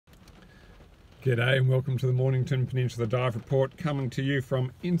G'day and welcome to the Mornington Peninsula Dive Report, coming to you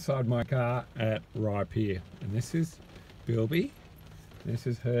from inside my car at Rye Pier. And this is Bilby, this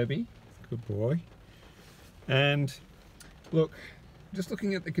is Herbie, good boy. And look, just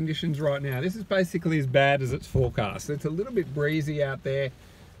looking at the conditions right now, this is basically as bad as it's forecast. It's a little bit breezy out there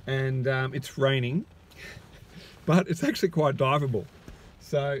and it's raining, but it's actually quite diveable.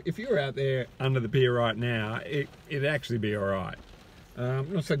 So if you're out there under the pier right now, it'd actually be all right.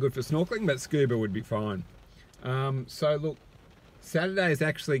 Not so good for snorkeling, but scuba would be fine. So look, Saturday is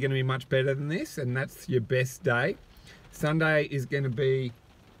actually going to be much better than this, and that's your best day. Sunday is going to be,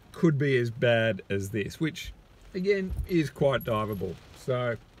 could be as bad as this, which again is quite diveable.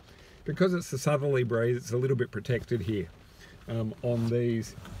 So because it's a southerly breeze, it's a little bit protected here on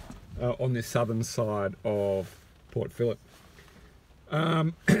this southern side of Port Phillip.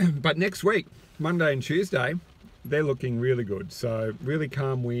 But next week, Monday and Tuesday, they're looking really good. So really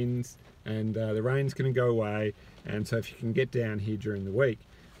calm winds, and the rain's going to go away. And so if you can get down here during the week,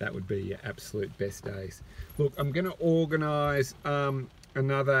 that would be your absolute best days. Look, I'm going to organise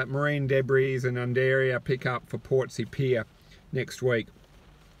another marine debris and Undaria pickup for Portsea Pier next week.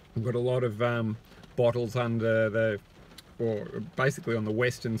 I've got a lot of bottles under or basically on the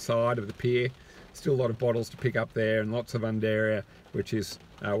western side of the pier. Still a lot of bottles to pick up there, and lots of Undaria, which is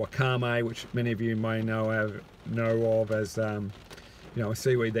wakame, which many of you may know of as you know, a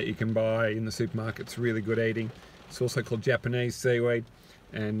seaweed that you can buy in the supermarket. It's really good eating. It's also called Japanese seaweed,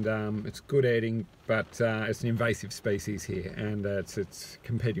 and it's good eating, but it's an invasive species here, and it's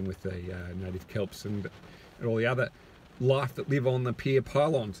competing with the native kelps and all the other life that live on the pier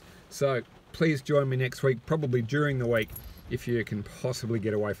pylons. So please join me next week, probably during the week, if you can possibly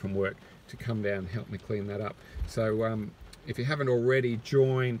get away from work, to come down and help me clean that up. So if you haven't already,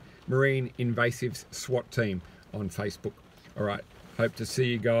 join Marine Invasives SWAT team on Facebook. All right, hope to see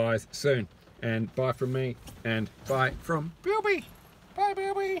you guys soon, and bye from me, and bye from Bilby. Bye,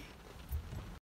 Bilby.